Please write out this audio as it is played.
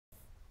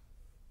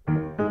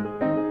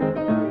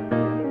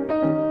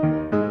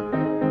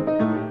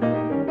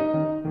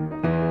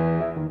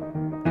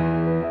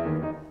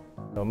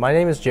My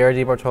name is Jared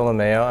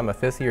DiBartolomeo. I'm a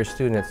fifth-year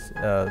student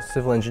at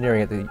civil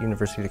engineering at the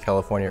University of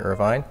California,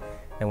 Irvine.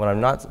 And when I'm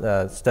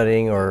not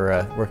studying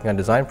or working on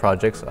design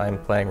projects, I'm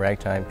playing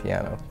ragtime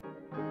piano.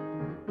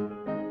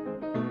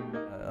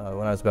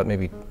 When I was about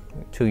maybe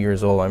 2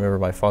 years old, I remember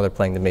my father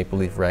playing the Maple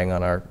Leaf Rag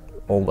on our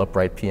old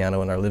upright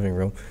piano in our living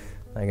room.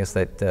 I guess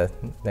that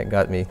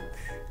got me.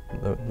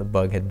 The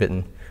bug had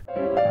bitten.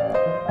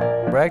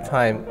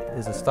 Ragtime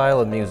is a style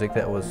of music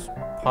that was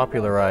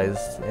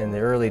popularized in the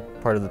early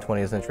part of the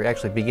 20th century,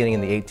 actually beginning in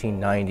the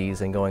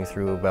 1890s and going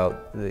through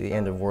about the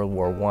end of World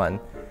War I.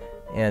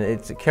 And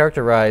it's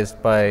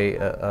characterized by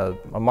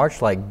a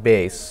march-like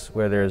bass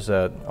where there's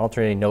an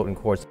alternating note and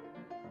chords.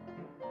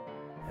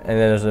 And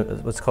then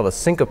there's what's called a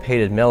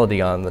syncopated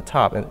melody on the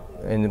top.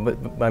 And what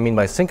I mean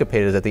by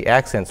syncopated is that the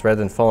accents, rather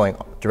than falling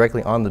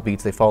directly on the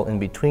beats, they fall in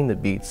between the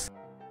beats.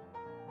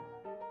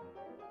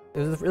 It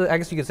was really, I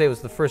guess you could say it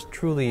was the first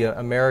truly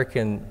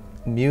American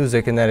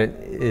music in that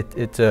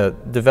it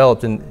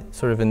developed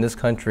sort of in this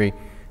country.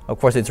 Of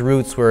course, its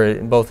roots were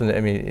both in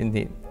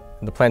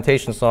the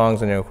plantation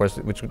songs, and of course,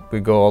 which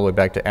would go all the way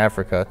back to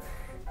Africa,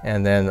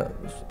 and then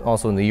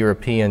also in the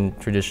European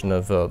tradition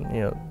of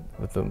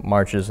with the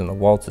marches and the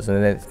waltzes,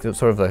 and then it's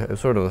sort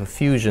of a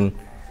fusion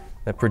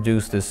that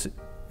produced this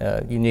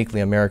uniquely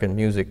American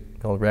music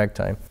called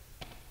ragtime.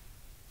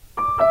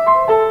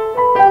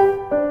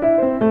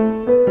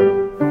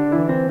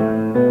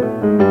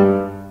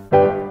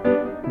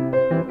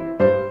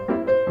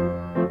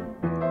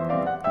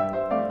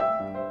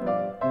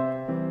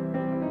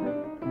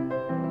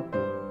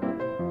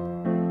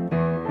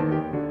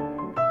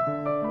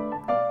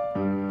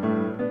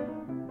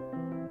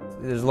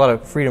 There's a lot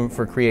of freedom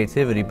for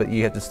creativity, but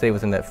you have to stay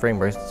within that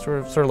framework. It's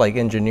sort of like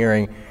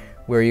engineering,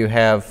 where you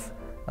have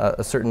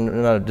a certain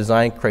amount of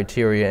design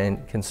criteria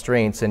and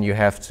constraints, and you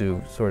have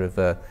to sort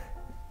of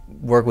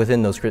work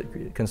within those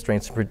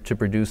constraints to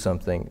produce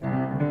something.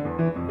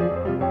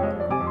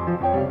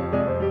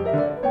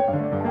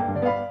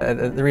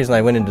 The reason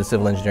I went into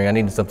civil engineering, I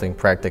needed something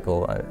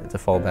practical to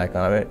fall back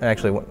on.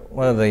 Actually,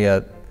 one of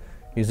the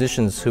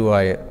musicians who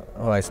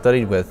I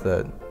studied with,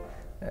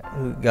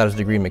 who got his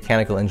degree in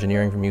mechanical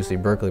engineering from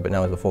UC Berkeley, but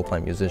now is a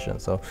full-time musician.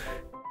 So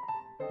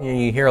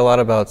you hear a lot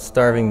about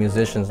starving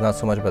musicians, not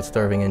so much about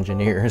starving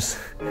engineers.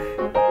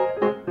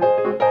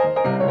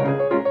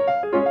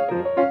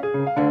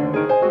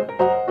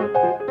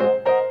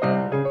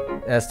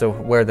 As to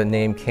where the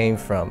name came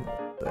from,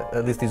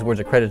 at least these words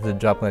are credited to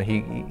Joplin.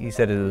 He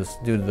said it was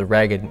due to the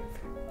ragged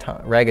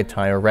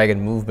time or ragged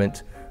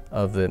movement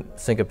of the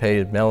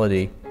syncopated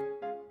melody.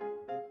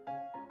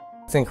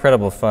 It's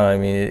incredible fun. I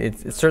mean,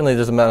 it certainly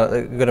there's a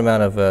good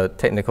amount of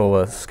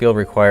technical skill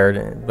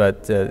required,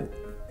 but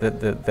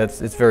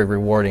it's very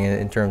rewarding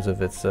in terms of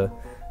the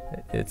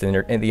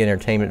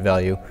entertainment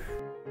value.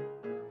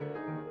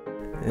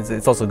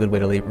 It's also a good way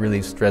to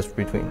relieve stress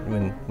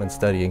when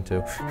studying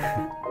too.